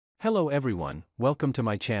Hello everyone, welcome to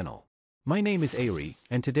my channel. My name is Ari,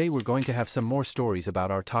 and today we're going to have some more stories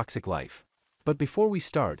about our toxic life. But before we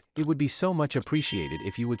start, it would be so much appreciated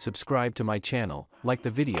if you would subscribe to my channel, like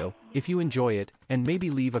the video, if you enjoy it, and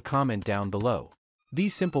maybe leave a comment down below.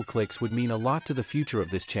 These simple clicks would mean a lot to the future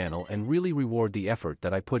of this channel and really reward the effort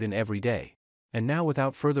that I put in every day. And now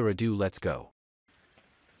without further ado, let's go.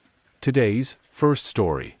 Today's first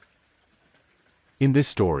story. In this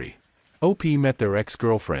story, OP met their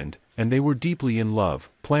ex-girlfriend, and they were deeply in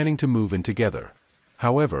love, planning to move in together.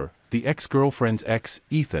 However, the ex-girlfriend's ex,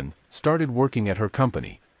 Ethan, started working at her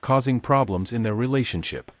company, causing problems in their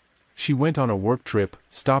relationship. She went on a work trip,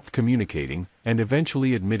 stopped communicating, and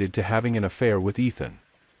eventually admitted to having an affair with Ethan.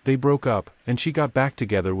 They broke up, and she got back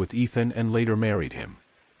together with Ethan and later married him.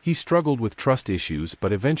 He struggled with trust issues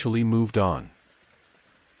but eventually moved on.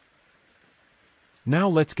 Now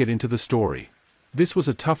let's get into the story. This was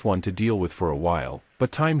a tough one to deal with for a while,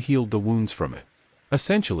 but time healed the wounds from it.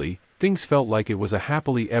 Essentially, things felt like it was a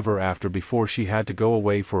happily ever after before she had to go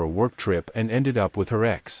away for a work trip and ended up with her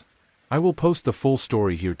ex. I will post the full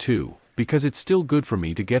story here too, because it's still good for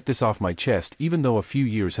me to get this off my chest even though a few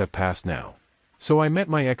years have passed now. So I met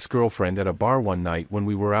my ex-girlfriend at a bar one night when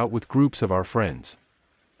we were out with groups of our friends.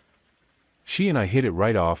 She and I hit it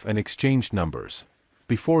right off and exchanged numbers.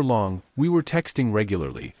 Before long, we were texting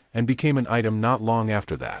regularly, and became an item not long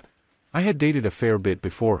after that. I had dated a fair bit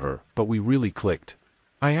before her, but we really clicked.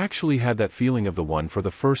 I actually had that feeling of the one for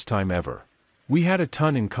the first time ever. We had a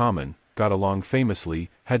ton in common, got along famously,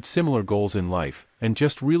 had similar goals in life, and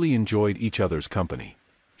just really enjoyed each other's company.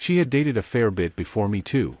 She had dated a fair bit before me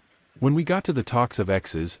too. When we got to the talks of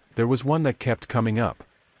exes, there was one that kept coming up.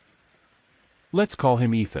 Let's call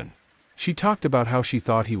him Ethan. She talked about how she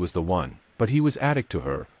thought he was the one, but he was addict to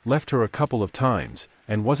her, left her a couple of times,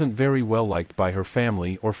 and wasn't very well liked by her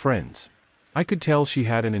family or friends. I could tell she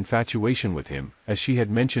had an infatuation with him, as she had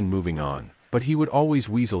mentioned moving on, but he would always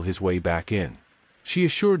weasel his way back in. She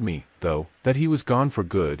assured me, though, that he was gone for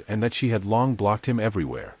good and that she had long blocked him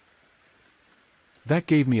everywhere. That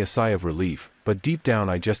gave me a sigh of relief, but deep down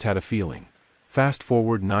I just had a feeling. Fast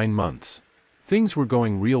forward 9 months. Things were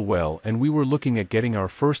going real well and we were looking at getting our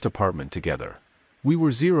first apartment together. We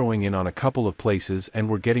were zeroing in on a couple of places and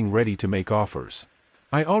were getting ready to make offers.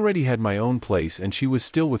 I already had my own place and she was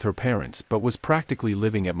still with her parents but was practically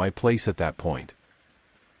living at my place at that point.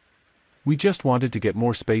 We just wanted to get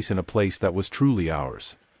more space in a place that was truly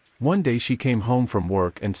ours. One day she came home from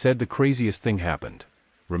work and said the craziest thing happened.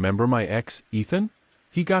 Remember my ex, Ethan?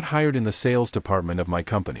 He got hired in the sales department of my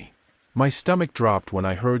company. My stomach dropped when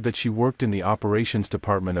I heard that she worked in the operations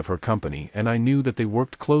department of her company and I knew that they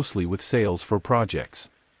worked closely with sales for projects.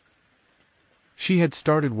 She had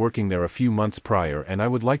started working there a few months prior and I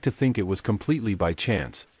would like to think it was completely by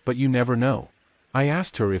chance, but you never know. I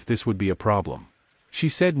asked her if this would be a problem. She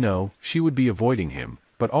said no, she would be avoiding him,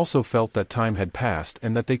 but also felt that time had passed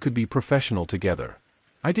and that they could be professional together.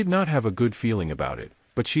 I did not have a good feeling about it,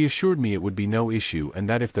 but she assured me it would be no issue and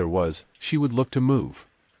that if there was, she would look to move.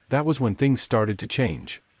 That was when things started to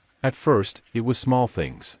change. At first, it was small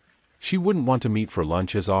things. She wouldn't want to meet for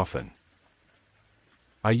lunch as often.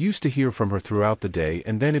 I used to hear from her throughout the day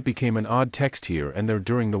and then it became an odd text here and there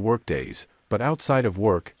during the work days, but outside of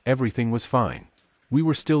work, everything was fine. We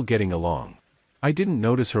were still getting along. I didn't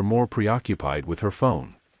notice her more preoccupied with her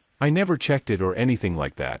phone. I never checked it or anything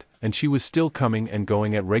like that, and she was still coming and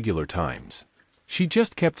going at regular times. She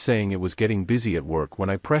just kept saying it was getting busy at work when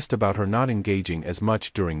I pressed about her not engaging as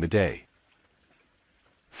much during the day.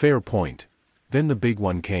 Fair point. Then the big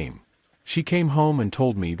one came. She came home and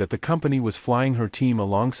told me that the company was flying her team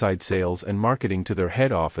alongside sales and marketing to their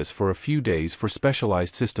head office for a few days for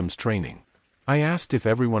specialized systems training. I asked if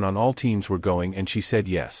everyone on all teams were going and she said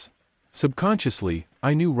yes. Subconsciously,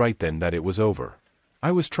 I knew right then that it was over.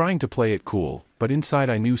 I was trying to play it cool, but inside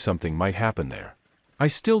I knew something might happen there. I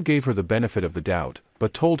still gave her the benefit of the doubt,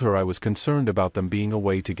 but told her I was concerned about them being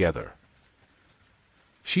away together.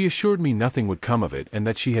 She assured me nothing would come of it and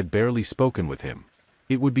that she had barely spoken with him.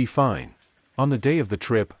 It would be fine. On the day of the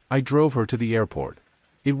trip, I drove her to the airport.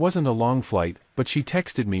 It wasn't a long flight, but she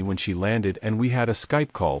texted me when she landed and we had a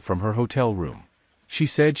Skype call from her hotel room. She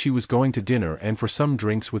said she was going to dinner and for some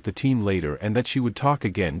drinks with the team later and that she would talk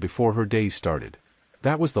again before her days started.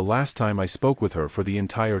 That was the last time I spoke with her for the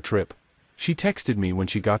entire trip. She texted me when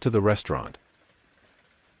she got to the restaurant.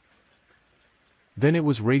 Then it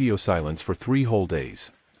was radio silence for 3 whole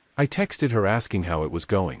days. I texted her asking how it was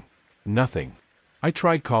going. Nothing. I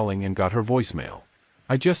tried calling and got her voicemail.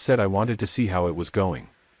 I just said I wanted to see how it was going.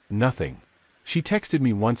 Nothing. She texted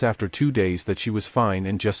me once after 2 days that she was fine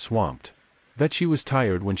and just swamped. That she was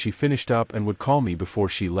tired when she finished up and would call me before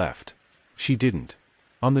she left. She didn't.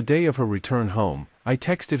 On the day of her return home, I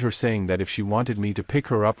texted her saying that if she wanted me to pick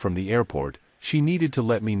her up from the airport, she needed to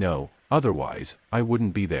let me know, otherwise, I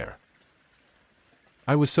wouldn't be there.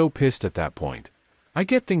 I was so pissed at that point. I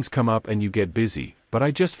get things come up and you get busy, but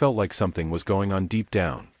I just felt like something was going on deep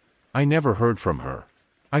down. I never heard from her.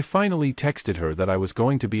 I finally texted her that I was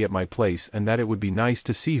going to be at my place and that it would be nice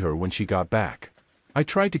to see her when she got back. I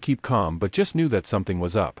tried to keep calm but just knew that something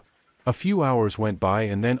was up. A few hours went by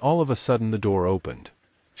and then all of a sudden the door opened.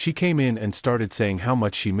 She came in and started saying how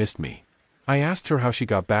much she missed me. I asked her how she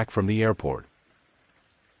got back from the airport.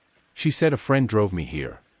 She said a friend drove me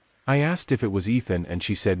here. I asked if it was Ethan and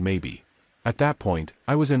she said maybe. At that point,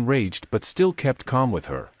 I was enraged but still kept calm with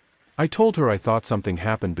her. I told her I thought something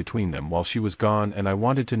happened between them while she was gone and I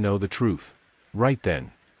wanted to know the truth. Right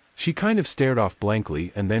then. She kind of stared off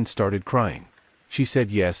blankly and then started crying. She said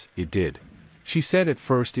yes, it did. She said at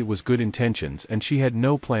first it was good intentions and she had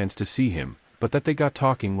no plans to see him, but that they got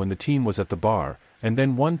talking when the team was at the bar, and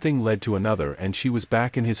then one thing led to another and she was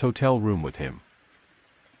back in his hotel room with him.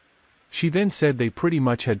 She then said they pretty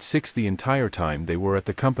much had sex the entire time they were at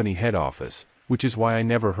the company head office, which is why I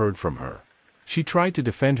never heard from her. She tried to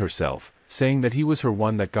defend herself, saying that he was her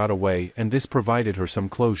one that got away and this provided her some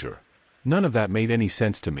closure. None of that made any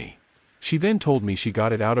sense to me. She then told me she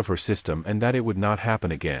got it out of her system and that it would not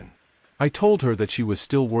happen again. I told her that she was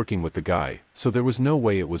still working with the guy, so there was no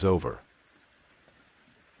way it was over.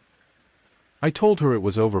 I told her it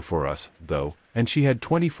was over for us, though, and she had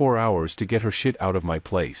 24 hours to get her shit out of my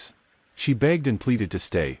place. She begged and pleaded to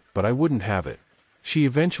stay, but I wouldn't have it. She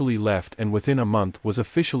eventually left and within a month was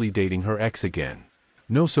officially dating her ex again.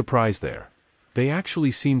 No surprise there. They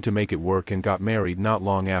actually seemed to make it work and got married not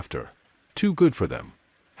long after. Too good for them.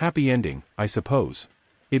 Happy ending, I suppose.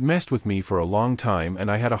 It messed with me for a long time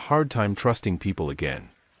and I had a hard time trusting people again.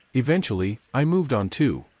 Eventually, I moved on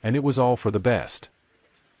too, and it was all for the best.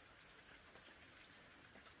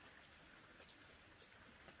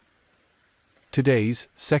 Today's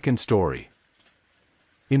second story.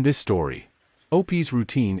 In this story, OP's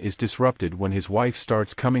routine is disrupted when his wife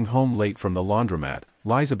starts coming home late from the laundromat,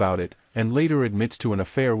 lies about it, and later admits to an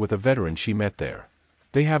affair with a veteran she met there.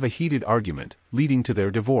 They have a heated argument, leading to their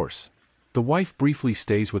divorce. The wife briefly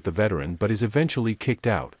stays with the veteran but is eventually kicked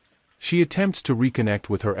out. She attempts to reconnect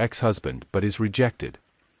with her ex-husband but is rejected.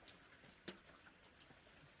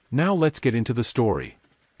 Now let's get into the story.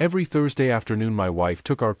 Every Thursday afternoon my wife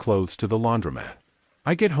took our clothes to the laundromat.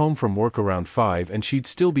 I get home from work around 5 and she'd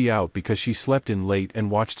still be out because she slept in late and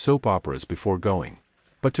watched soap operas before going.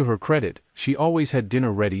 But to her credit, she always had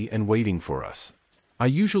dinner ready and waiting for us. I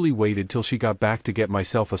usually waited till she got back to get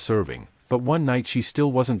myself a serving, but one night she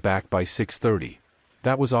still wasn't back by 6:30.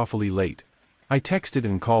 That was awfully late. I texted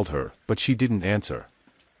and called her, but she didn't answer.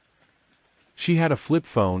 She had a flip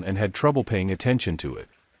phone and had trouble paying attention to it.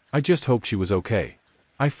 I just hoped she was okay.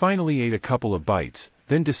 I finally ate a couple of bites,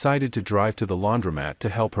 then decided to drive to the laundromat to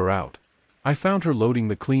help her out. I found her loading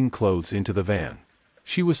the clean clothes into the van.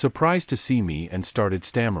 She was surprised to see me and started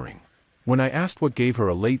stammering. When I asked what gave her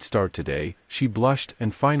a late start today, she blushed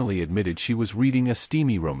and finally admitted she was reading a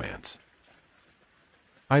steamy romance.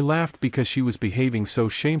 I laughed because she was behaving so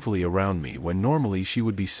shamefully around me when normally she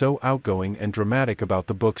would be so outgoing and dramatic about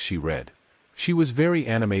the books she read. She was very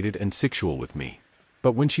animated and sexual with me.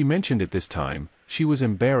 But when she mentioned it this time, she was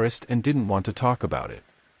embarrassed and didn't want to talk about it.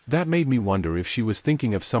 That made me wonder if she was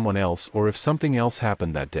thinking of someone else or if something else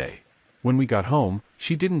happened that day. When we got home,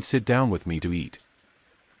 she didn't sit down with me to eat.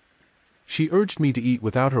 She urged me to eat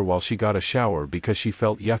without her while she got a shower because she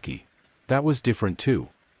felt yucky. That was different too.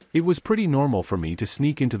 It was pretty normal for me to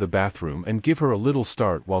sneak into the bathroom and give her a little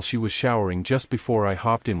start while she was showering just before I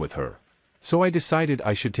hopped in with her. So I decided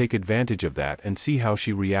I should take advantage of that and see how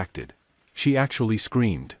she reacted. She actually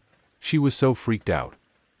screamed. She was so freaked out.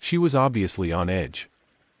 She was obviously on edge.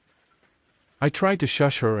 I tried to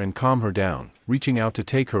shush her and calm her down, reaching out to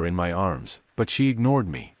take her in my arms, but she ignored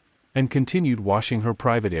me and continued washing her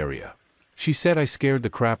private area. She said I scared the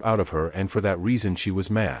crap out of her and for that reason she was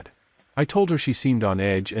mad. I told her she seemed on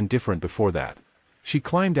edge and different before that. She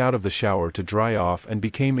climbed out of the shower to dry off and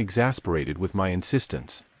became exasperated with my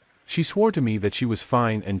insistence. She swore to me that she was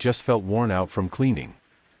fine and just felt worn out from cleaning.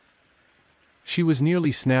 She was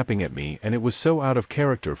nearly snapping at me and it was so out of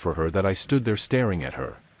character for her that I stood there staring at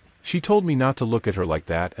her. She told me not to look at her like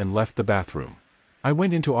that and left the bathroom. I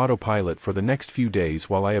went into autopilot for the next few days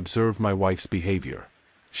while I observed my wife's behavior.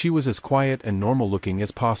 She was as quiet and normal looking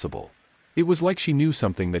as possible. It was like she knew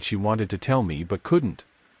something that she wanted to tell me but couldn't.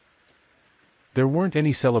 There weren't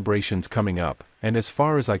any celebrations coming up, and as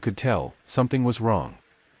far as I could tell, something was wrong.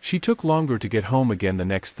 She took longer to get home again the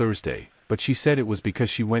next Thursday, but she said it was because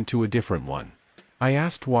she went to a different one. I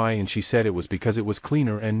asked why and she said it was because it was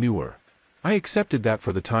cleaner and newer. I accepted that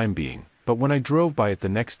for the time being, but when I drove by it the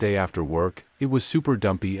next day after work, it was super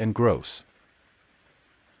dumpy and gross.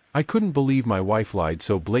 I couldn't believe my wife lied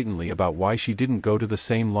so blatantly about why she didn't go to the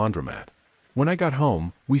same laundromat. When I got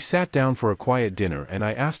home, we sat down for a quiet dinner and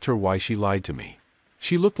I asked her why she lied to me.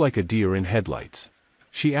 She looked like a deer in headlights.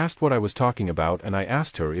 She asked what I was talking about and I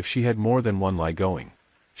asked her if she had more than one lie going.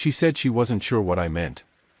 She said she wasn't sure what I meant.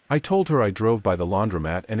 I told her I drove by the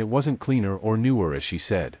laundromat and it wasn't cleaner or newer as she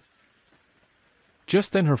said.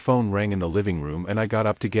 Just then her phone rang in the living room and I got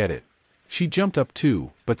up to get it. She jumped up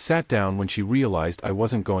too, but sat down when she realized I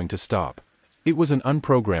wasn't going to stop. It was an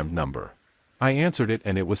unprogrammed number. I answered it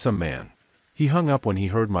and it was some man. He hung up when he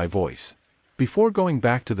heard my voice. Before going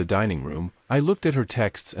back to the dining room, I looked at her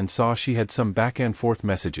texts and saw she had some back and forth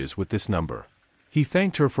messages with this number. He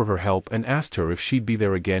thanked her for her help and asked her if she'd be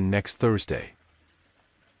there again next Thursday.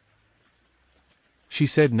 She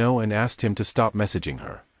said no and asked him to stop messaging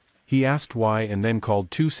her. He asked why and then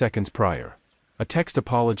called 2 seconds prior. A text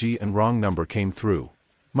apology and wrong number came through.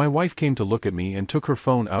 My wife came to look at me and took her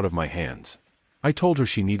phone out of my hands. I told her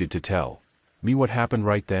she needed to tell me what happened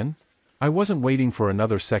right then. I wasn't waiting for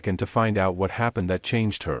another second to find out what happened that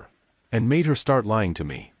changed her and made her start lying to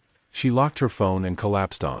me. She locked her phone and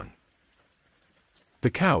collapsed on the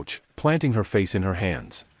couch, planting her face in her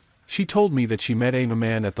hands. She told me that she met a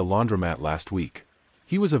man at the laundromat last week.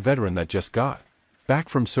 He was a veteran that just got back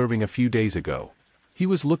from serving a few days ago. He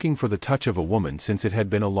was looking for the touch of a woman since it had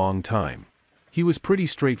been a long time. He was pretty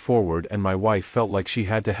straightforward and my wife felt like she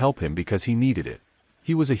had to help him because he needed it.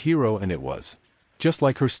 He was a hero and it was just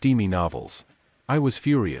like her steamy novels. I was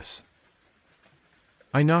furious.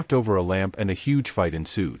 I knocked over a lamp and a huge fight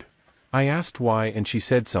ensued. I asked why and she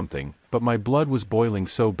said something, but my blood was boiling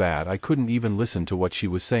so bad I couldn't even listen to what she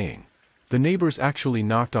was saying. The neighbors actually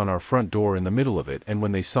knocked on our front door in the middle of it and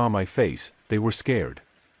when they saw my face, they were scared.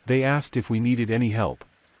 They asked if we needed any help.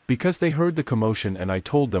 Because they heard the commotion and I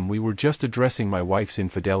told them we were just addressing my wife's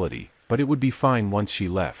infidelity, but it would be fine once she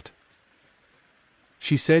left.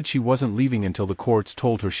 She said she wasn't leaving until the courts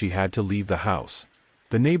told her she had to leave the house.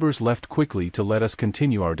 The neighbors left quickly to let us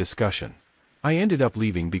continue our discussion. I ended up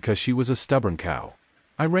leaving because she was a stubborn cow.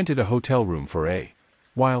 I rented a hotel room for a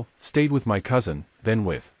while, stayed with my cousin, then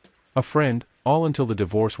with a friend, all until the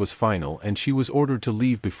divorce was final and she was ordered to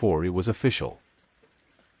leave before it was official.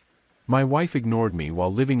 My wife ignored me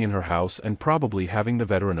while living in her house and probably having the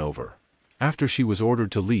veteran over. After she was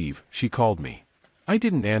ordered to leave, she called me. I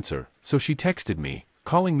didn't answer, so she texted me,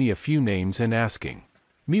 calling me a few names and asking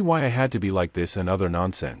me why I had to be like this and other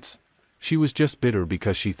nonsense. She was just bitter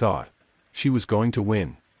because she thought she was going to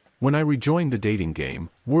win. When I rejoined the dating game,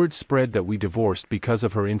 word spread that we divorced because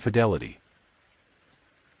of her infidelity.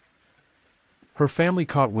 Her family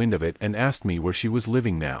caught wind of it and asked me where she was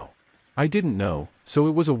living now. I didn't know, so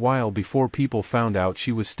it was a while before people found out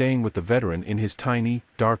she was staying with the veteran in his tiny,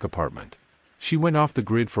 dark apartment. She went off the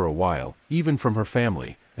grid for a while, even from her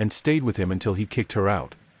family, and stayed with him until he kicked her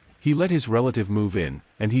out. He let his relative move in,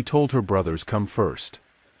 and he told her brothers come first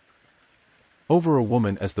over a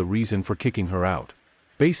woman as the reason for kicking her out.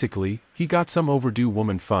 Basically, he got some overdue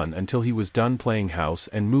woman fun until he was done playing house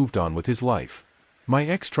and moved on with his life. My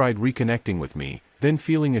ex tried reconnecting with me, then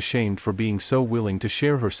feeling ashamed for being so willing to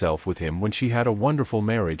share herself with him when she had a wonderful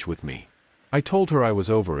marriage with me. I told her I was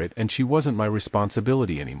over it and she wasn't my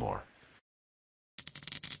responsibility anymore.